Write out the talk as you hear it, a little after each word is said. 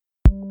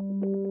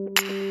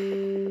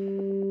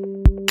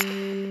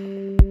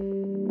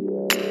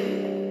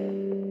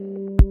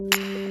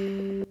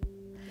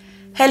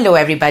Hello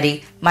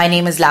everybody, my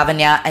name is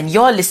Lavanya and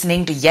you're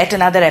listening to yet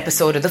another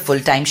episode of the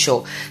Full-Time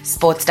Show,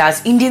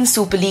 Sportstar's Indian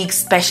Super League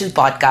special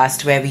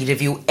podcast where we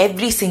review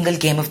every single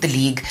game of the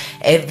league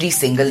every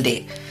single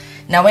day.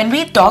 Now when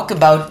we talk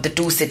about the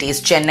two cities,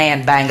 Chennai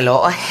and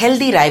Bangalore, a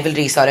healthy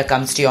rivalry sort of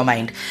comes to your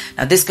mind.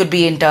 Now this could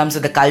be in terms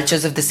of the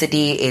cultures of the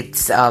city,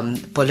 its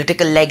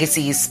political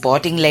legacies,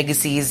 sporting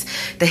legacies,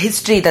 the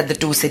history that the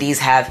two cities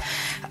have.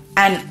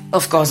 And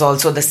of course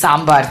also the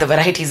sambar, the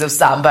varieties of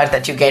sambar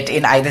that you get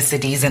in either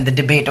cities and the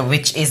debate of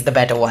which is the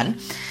better one.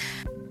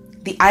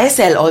 The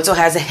ISL also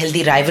has a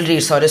healthy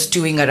rivalry sort of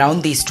stewing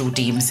around these two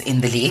teams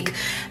in the league.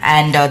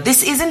 And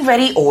this isn't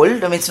very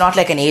old. I mean, it's not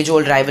like an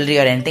age-old rivalry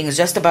or anything. It's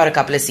just about a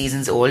couple of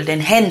seasons old.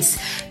 And hence,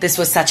 this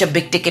was such a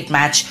big-ticket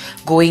match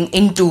going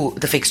into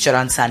the fixture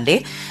on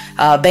Sunday.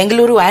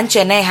 Bengaluru and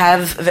Chennai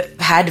have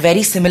had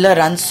very similar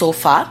runs so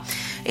far,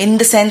 in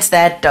the sense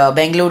that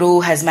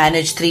Bengaluru has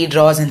managed 3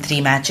 draws in 3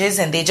 matches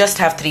and they just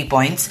have 3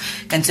 points.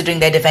 Considering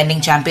they're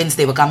defending champions,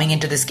 they were coming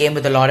into this game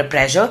with a lot of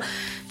pressure.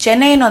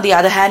 Chennai, on the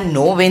other hand,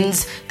 no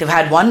wins. They've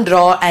had 1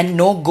 draw and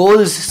no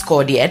goals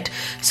scored yet.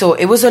 So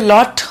it was a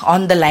lot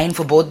on the line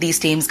for both these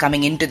teams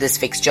coming into this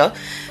fixture.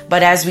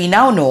 But as we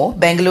now know,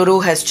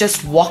 Bengaluru has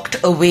just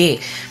walked away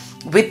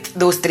with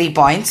those 3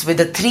 points with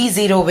a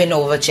 3-0 win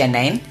over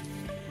Chennai.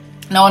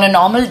 Now, on a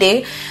normal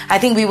day, I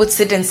think we would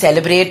sit and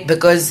celebrate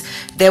because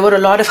there were a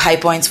lot of high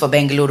points for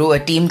Bengaluru,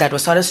 a team that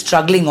was sort of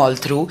struggling all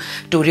through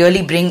to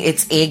really bring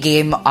its A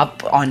game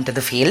up onto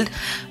the field.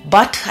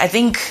 But I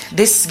think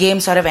this game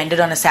sort of ended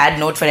on a sad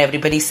note for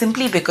everybody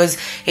simply because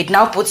it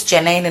now puts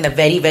Chennai in a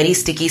very, very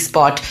sticky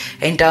spot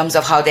in terms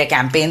of how their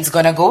campaign's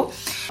gonna go.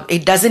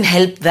 It doesn't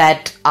help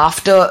that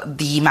after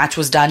the match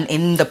was done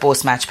in the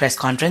post-match press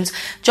conference,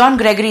 John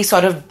Gregory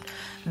sort of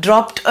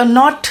dropped a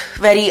not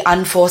very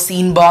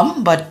unforeseen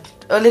bomb, but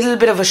a little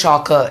bit of a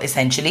shocker,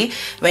 essentially,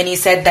 when he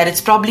said that it's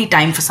probably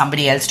time for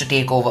somebody else to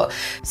take over.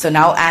 So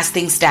now, as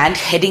things stand,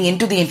 heading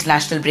into the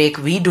international break,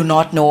 we do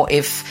not know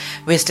if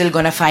we're still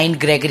going to find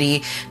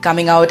Gregory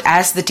coming out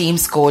as the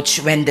team's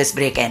coach when this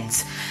break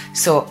ends.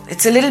 So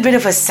it's a little bit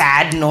of a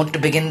sad note to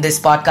begin this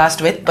podcast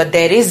with, but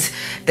there is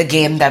the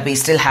game that we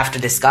still have to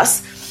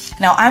discuss.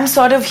 Now, I'm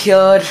sort of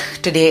here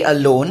today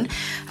alone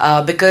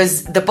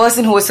because the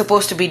person who was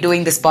supposed to be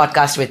doing this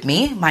podcast with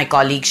me, my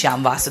colleague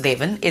Shyam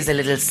Vasudevan, is a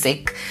little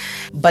sick.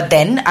 But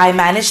then I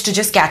managed to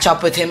just catch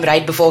up with him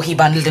right before he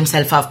bundled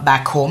himself up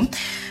back home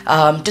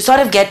to sort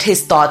of get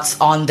his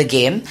thoughts on the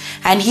game.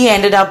 And he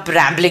ended up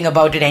rambling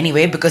about it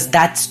anyway because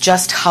that's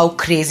just how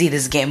crazy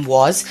this game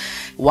was.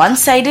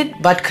 One-sided,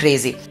 but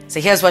crazy.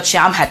 So here's what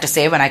Shyam had to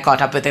say when I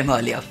caught up with him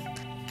earlier.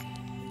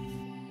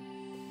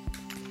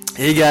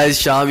 Hey guys,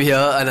 Shyam here,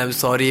 and I'm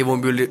sorry I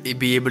won't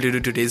be able to do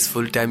today's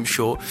full-time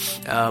show.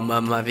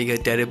 I'm having a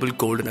terrible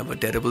cold and I have a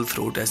terrible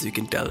throat, as you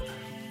can tell.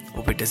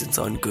 Hope it doesn't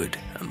sound good.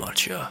 I'm not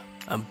sure.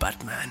 I'm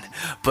Batman.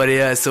 But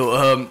yeah,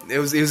 so it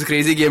was a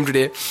crazy game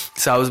today.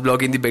 So I was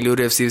blogging the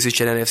Bengaluru FC vs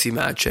Chennai FC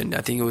match, and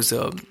I think it was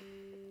a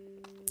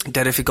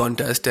terrific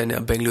contest, and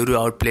Bengaluru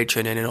outplayed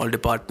Chennai in all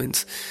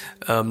departments.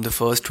 The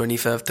first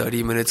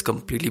 25-30 minutes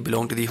completely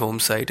belonged to the home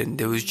side, and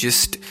there was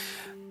just,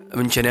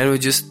 Chennai was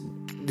just,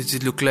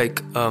 it looked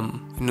like,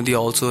 they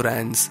also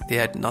ran. They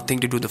had nothing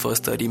to do the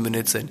first 30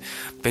 minutes, and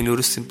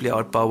Bengaluru simply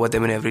outpowered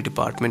them in every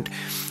department.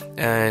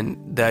 And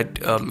that,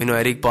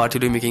 Eric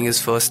Partulu making his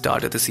first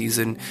start of the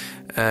season,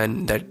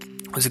 and that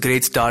was a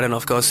great start. And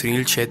of course,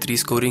 Sunil Chhetri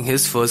scoring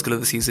his first goal of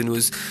the season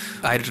was,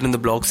 I written in the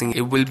blog saying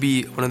it will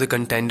be one of the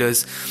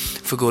contenders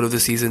for goal of the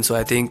season. So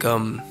I think,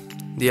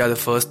 the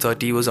first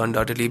 30 was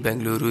undoubtedly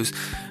Bengaluru's.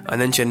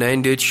 And then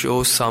Chennai did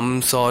show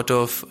some sort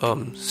of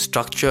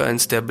structure and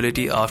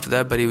stability after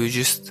that, but it was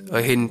just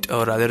a hint,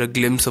 or rather a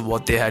glimpse of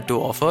what they had to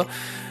offer.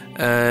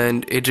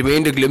 And it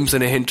remained a glimpse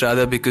and a hint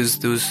rather because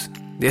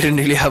they didn't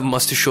really have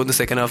much to show in the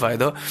second half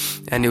either.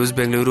 And it was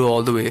Bengaluru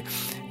all the way.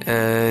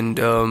 And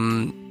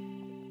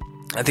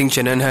I think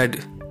Chennai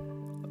had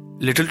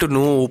little to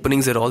no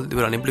openings at all. They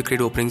were unable to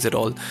create openings at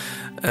all.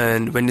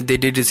 And when they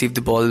did receive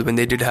the ball, when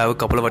they did have a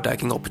couple of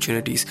attacking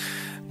opportunities,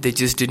 they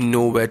just didn't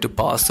know where to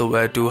pass or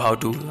how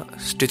to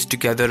stitch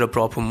together a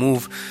proper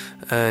move.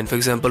 And for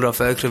example,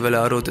 Rafael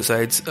Crivellaro, the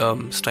side's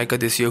striker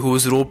this year, who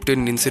was roped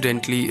in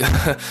incidentally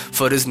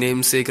for his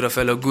namesake,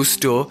 Rafael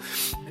Augusto,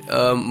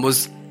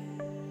 was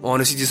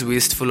honestly just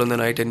wasteful on the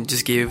night and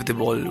just gave the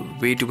ball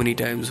way too many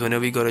times.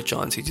 Whenever he got a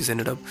chance, he just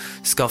ended up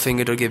scuffing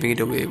it or giving it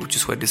away, which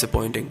is quite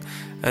disappointing.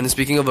 And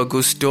speaking of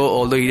Augusto,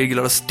 although he did get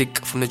a lot of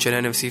stick from the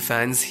Chennai FC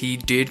fans, he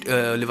did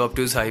live up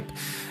to his hype,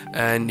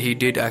 and he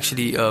did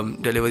actually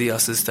deliver the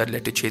assist that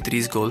led to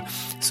Chetri's goal.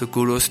 So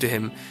kudos to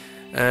him.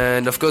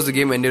 And of course, the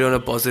game ended on a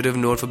positive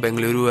note for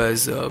Bengaluru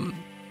as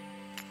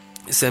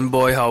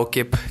Semboy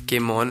Haukip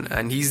came on,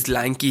 and he's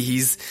lanky,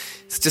 he's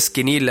such a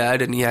skinny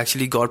lad, and he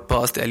actually got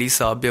past Ali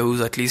Sabia, who's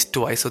at least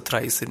twice or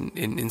thrice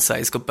in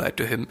size compared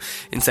to him,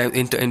 in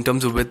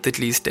terms of width at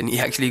least, and he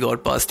actually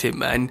got past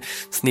him and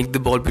sneaked the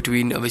ball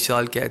between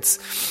Vishal Kath's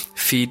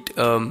feet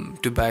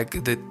to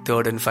bag the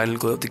third and final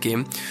goal of the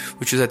game,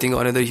 which was, I think,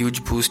 another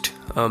huge boost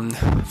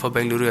for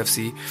Bengaluru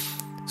FC.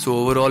 So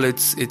overall,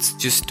 it's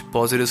just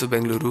positive for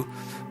Bengaluru.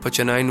 For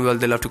Chennai, well,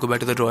 they'll have to go back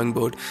to the drawing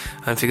board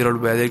and figure out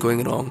where they're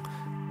going wrong.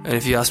 And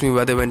if you ask me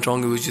where they went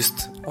wrong, it was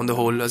just on the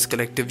whole, as a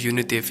collective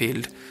unit, they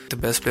failed. The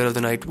best player of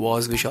the night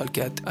was Vishal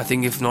Kyath. I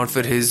think if not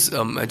for his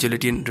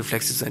agility and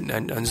reflexes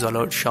and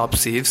Zala sharp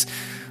saves,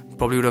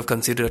 probably would have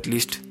considered at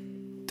least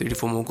 3 to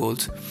 4 more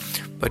goals.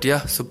 But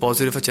yeah, so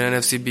positive for Chennai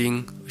FC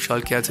being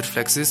Vishal Kyath's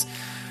reflexes.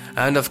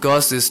 And of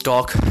course, this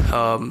talk,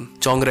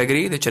 John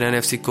Gregory, the Chennai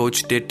FC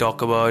coach, did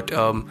talk about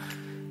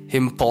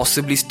him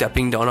possibly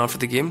stepping down after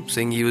the game,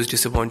 saying he was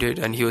disappointed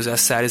and he was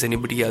as sad as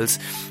anybody else,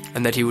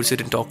 and that he would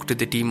sit and talk to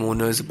the team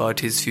owners about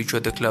his future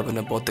at the club and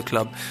about the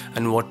club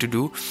and what to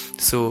do.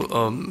 So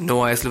no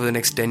ISL for the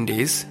next 10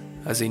 days,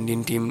 as the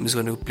Indian team is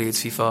going to play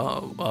its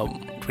FIFA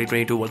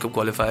 2022 World Cup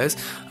qualifiers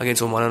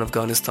against Oman and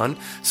Afghanistan.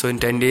 So in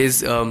 10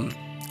 days,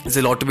 there's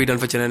a lot to be done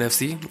for Chennai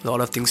FC, a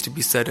lot of things to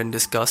be said and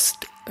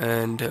discussed,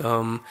 and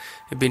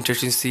it'd be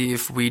interesting to see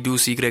if we do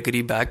see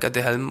Gregory back at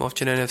the helm of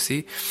Chennai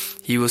FC.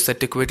 He was set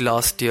to quit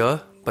last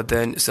year, but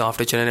then so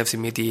after Chennai FC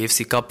made the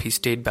AFC Cup, he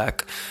stayed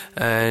back,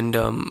 and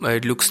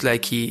it looks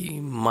like he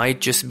might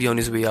just be on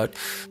his way out.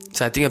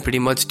 So I think I pretty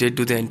much did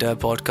do the entire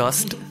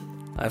podcast.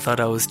 I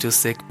thought I was too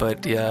sick,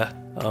 but yeah,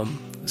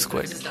 it was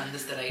quite. Just done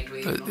this the right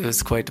way. It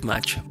was quite a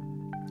match.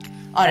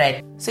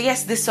 Alright, so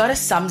yes, this sort of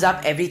sums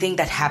up everything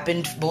that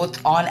happened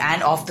both on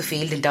and off the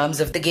field in terms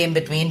of the game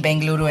between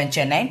Bengaluru and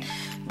Chennai.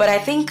 But I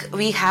think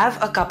we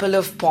have a couple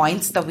of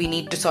points that we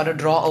need to sort of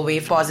draw away,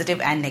 positive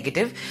and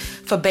negative.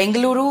 For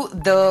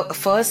Bengaluru, the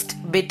first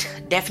bit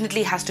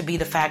definitely has to be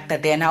the fact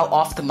that they are now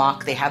off the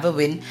mark. They have a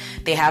win.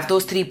 They have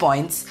those 3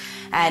 points.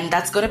 And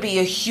that's going to be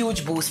a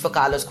huge boost for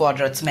Carlos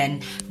Quadrat's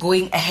men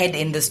going ahead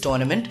in this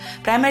tournament.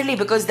 Primarily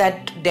because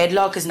that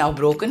deadlock is now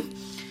broken.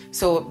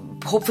 So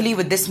hopefully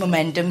with this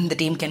momentum, the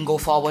team can go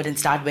forward and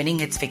start winning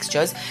its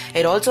fixtures.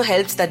 It also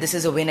helps that this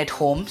is a win at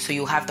home, so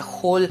you have the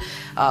whole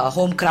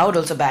home crowd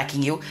also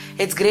backing you.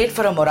 It's great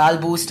for a morale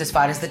boost as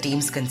far as the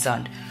team's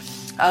concerned.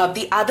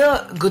 The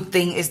other good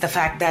thing is the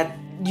fact that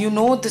you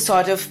know the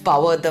sort of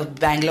power the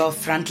Bangalore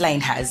frontline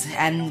has,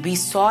 and we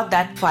saw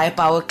that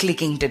firepower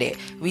clicking today.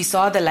 We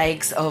saw the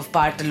likes of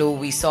Partalu,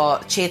 we saw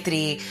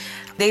Chetri.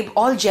 They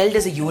all gelled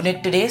as a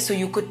unit today, so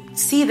you could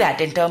see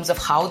that in terms of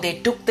how they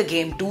took the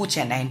game to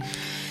Chennai.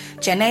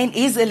 Chennai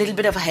is a little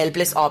bit of a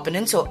helpless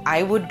opponent, so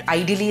I would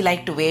ideally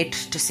like to wait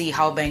to see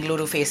how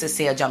Bengaluru faces,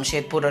 say, a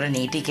Jamshedpur or an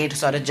ATK to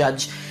sort of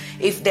judge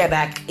if they're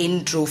back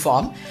in true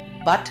form.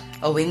 But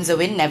a win's a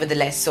win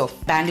nevertheless, so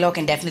Bangalore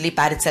can definitely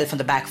pat itself on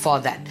the back for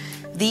that.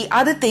 The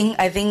other thing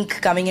I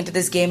think coming into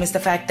this game is the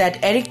fact that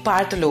Eric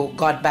Partalu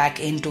got back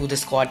into the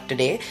squad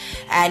today,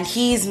 and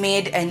he's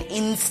made an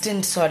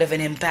instant sort of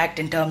an impact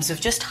in terms of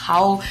just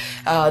how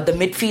the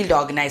midfield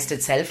organized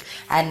itself,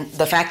 and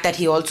the fact that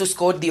he also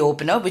scored the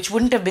opener, which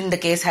wouldn't have been the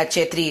case had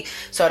Chetri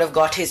sort of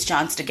got his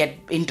chance to get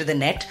into the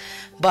net.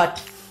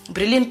 But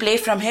brilliant play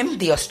from him.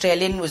 The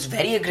Australian was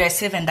very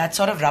aggressive, and that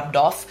sort of rubbed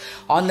off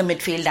on the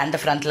midfield and the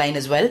front line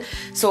as well.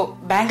 So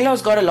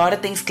Bangalore's got a lot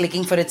of things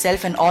clicking for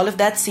itself, and all of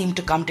that seemed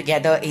to come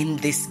together in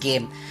this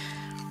game.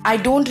 I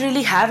don't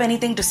really have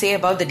anything to say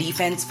about the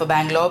defense for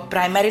Bangalore,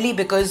 primarily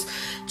because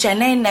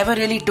Chennai never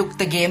really took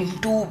the game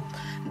to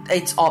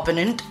its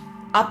opponent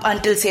up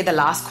until, say, the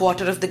last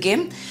quarter of the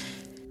game.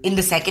 In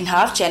the second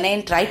half,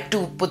 Chennai tried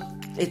to put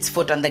its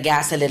foot on the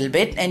gas a little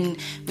bit, and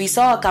we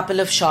saw a couple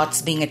of shots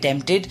being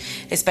attempted,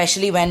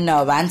 especially when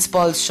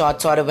Vanspal's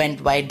shot sort of went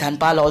wide.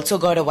 Dhanpal also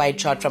got a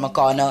wide shot from a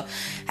corner,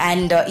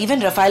 and even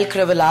Rafael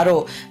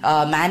Crivellaro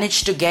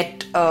managed to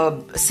get a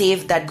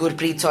save that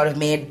Gurpreet sort of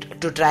made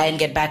to try and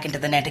get back into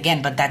the net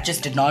again, but that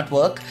just did not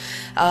work.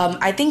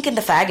 I think in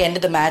the fag end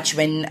of the match,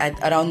 when at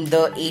around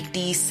the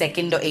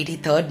 82nd or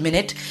 83rd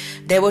minute,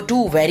 there were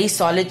 2 very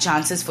solid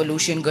chances for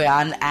Lucian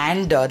Goyan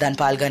and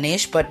Dhanpal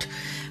Ganesh, but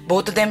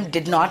both of them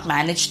did not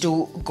manage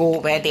to go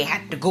where they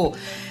had to go.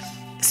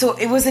 So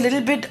it was a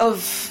little bit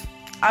of,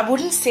 I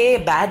wouldn't say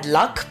bad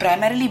luck,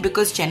 primarily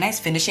because Chennai's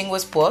finishing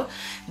was poor.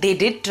 They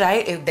did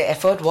try, the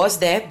effort was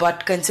there,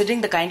 but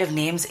considering the kind of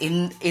names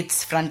in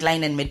its front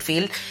line and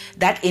midfield,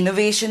 that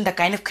innovation, the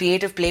kind of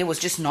creative play was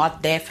just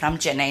not there from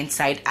Chennai's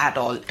side at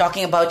all.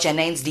 Talking about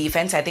Chennai's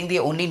defense, I think the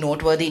only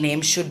noteworthy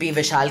name should be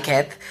Vishal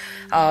Keth.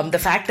 The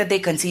fact that they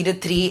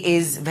conceded 3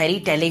 is very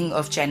telling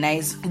of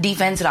Chennai's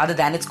defense rather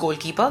than its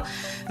goalkeeper.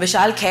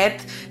 Vishal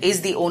Keth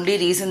is the only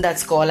reason that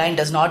scoreline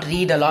does not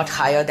read a lot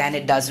higher than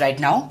it does right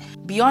now.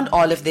 Beyond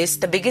all of this,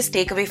 the biggest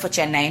takeaway for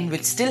Chennai,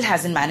 which still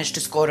hasn't managed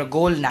to score a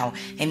goal now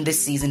in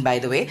this season, by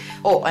the way.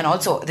 Oh, and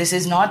also, this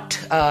is not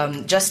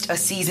just a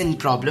season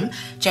problem.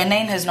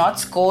 Chennai has not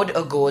scored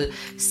a goal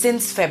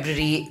since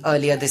February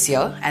earlier this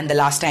year, and the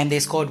last time they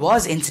scored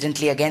was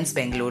incidentally against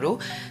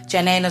Bengaluru.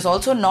 Chennai has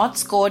also not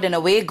scored an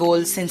away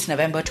goal since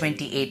November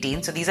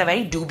 2018, so these are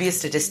very dubious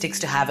statistics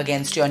to have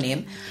against your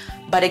name.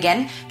 But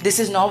again, this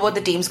is not what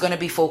the team's going to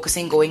be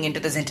focusing going into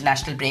this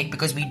international break,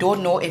 because we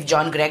don't know if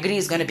John Gregory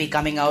is going to be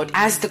coming out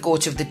as the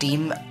coach of the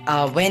team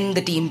when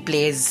the team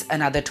plays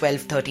another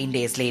 12-13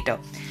 days later.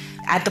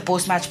 At the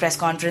post-match press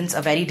conference,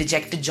 a very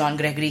dejected John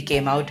Gregory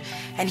came out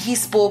and he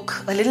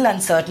spoke a little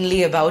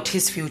uncertainly about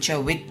his future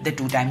with the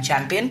two-time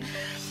champion.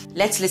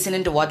 Let's listen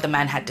into what the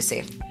man had to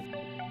say.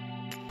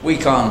 We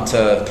can't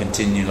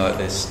continue like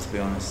this, to be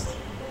honest.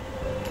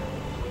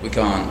 We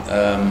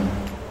can't.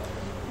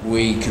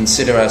 We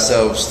consider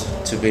ourselves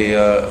to be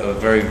a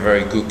very,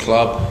 very good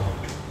club,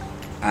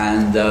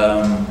 and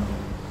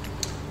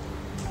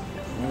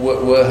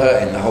we're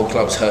hurting. The whole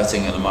club's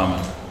hurting at the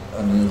moment,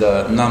 and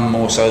none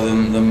more so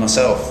than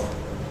myself.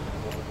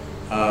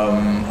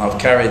 I've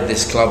carried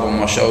this club on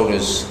my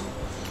shoulders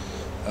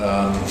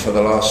for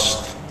the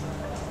last,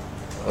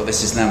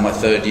 this is now my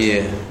third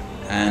year,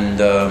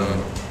 and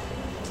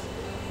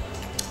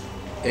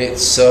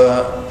it's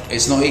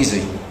not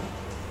easy.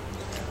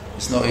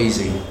 It's not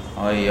easy.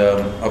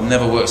 I've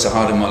never worked so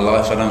hard in my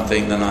life, I don't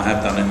think, than I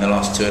have done in the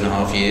last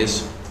 2.5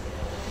 years.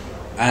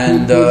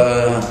 And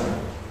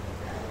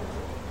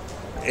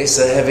it's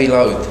a heavy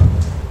load,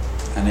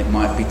 and it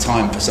might be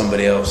time for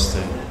somebody else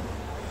to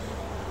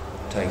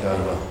take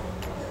over.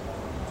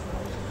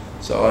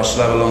 So I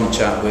shall have a long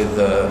chat with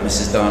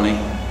Mrs. Dani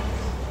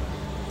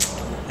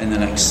in the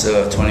next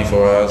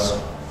 24 hours,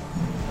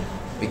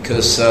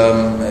 because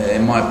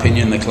in my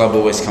opinion the club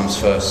always comes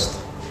first,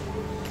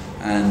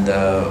 and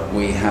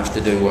we have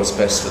to do what's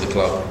best for the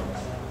club.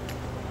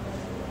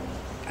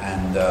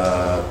 And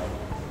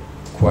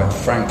quite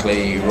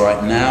frankly,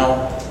 right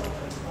now,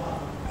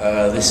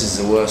 this is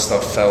the worst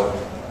I've felt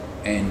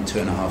in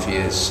 2.5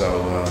 years.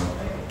 So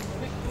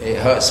it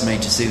hurts me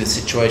to see the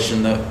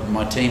situation that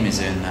my team is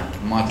in,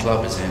 that my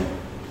club is in.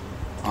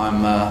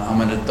 I'm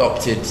an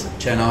adopted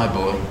Chennai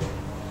boy.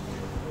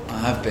 I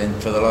have been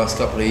for the last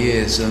couple of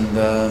years, and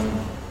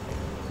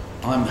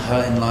I'm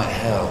hurting like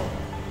hell,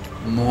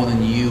 more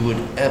than you would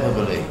ever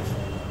believe.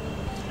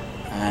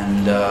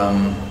 And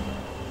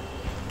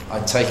I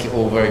take it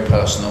all very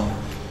personal.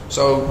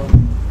 So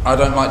I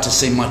don't like to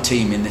see my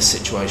team in this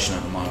situation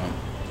at the moment.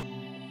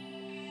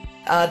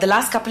 The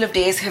last couple of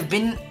days have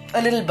been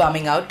a little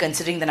bumming out,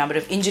 considering the number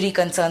of injury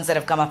concerns that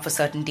have come up for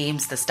certain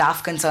teams, the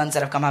staff concerns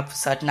that have come up for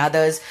certain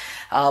others,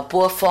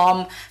 poor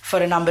form for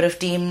a number of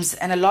teams,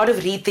 and a lot of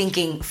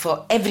rethinking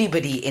for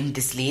everybody in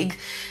this league.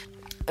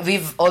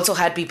 We've also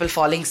had people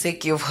falling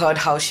sick. You've heard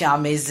how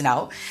Shyam is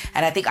now.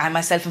 And I think I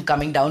myself am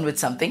coming down with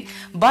something.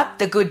 But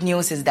the good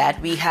news is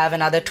that we have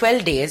another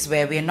 12 days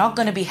where we're not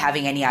going to be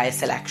having any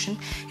ISL action.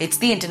 It's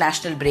the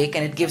international break,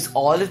 and it gives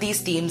all of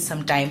these teams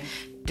some time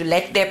to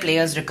let their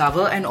players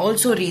recover and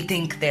also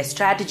rethink their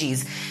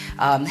strategies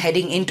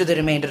heading into the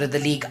remainder of the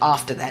league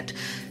after that.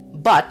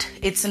 But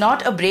it's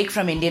not a break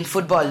from Indian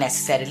football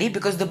necessarily,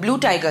 because the Blue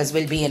Tigers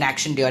will be in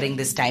action during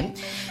this time.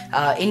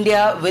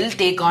 India will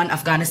take on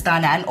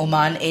Afghanistan and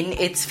Oman in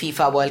its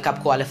FIFA World Cup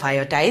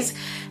qualifier ties.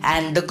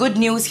 And the good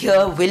news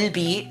here will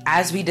be,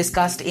 as we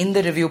discussed in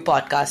the review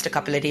podcast a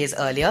couple of days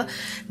earlier,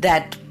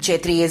 that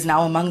Chetri is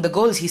now among the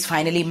goals. He's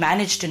finally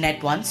managed to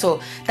net one. So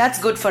that's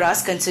good for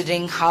us,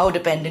 considering how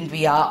dependent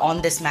we are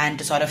on this man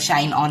to sort of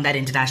shine on that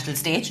international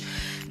stage.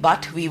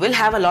 But we will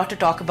have a lot to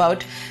talk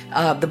about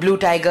the Blue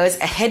Tigers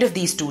ahead of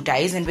these two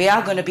ties, and we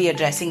are going to be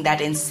addressing that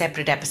in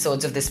separate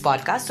episodes of this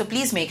podcast. So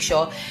please make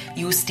sure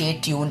you stay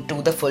tuned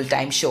to the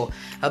full-time show.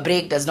 A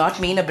break does not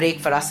mean a break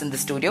for us in the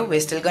studio. We're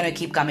still going to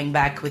keep coming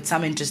back with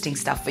some interesting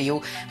stuff for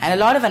you and a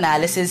lot of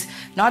analysis,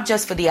 not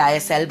just for the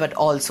ISL, but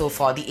also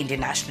for the Indian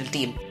national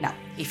team. Now,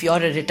 if you're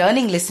a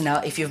returning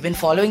listener, if you've been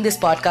following this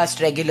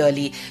podcast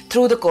regularly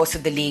through the course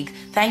of the league,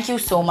 thank you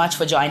so much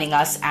for joining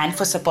us and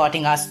for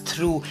supporting us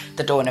through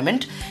the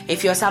tournament.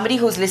 If you're somebody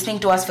who's listening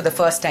to us for the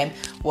first time,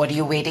 what are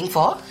you waiting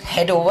for?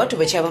 Head over to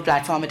whichever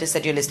platform it is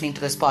that you're listening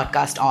to this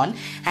podcast on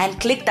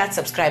and click that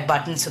subscribe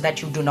button so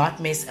that you do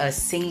not miss a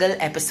single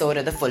episode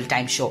of the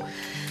full-time show.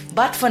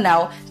 But for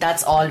now,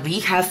 that's all we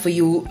have for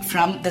you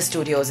from the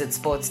studios at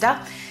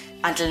Sportstar.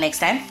 Until next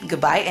time,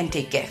 goodbye and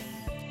take care.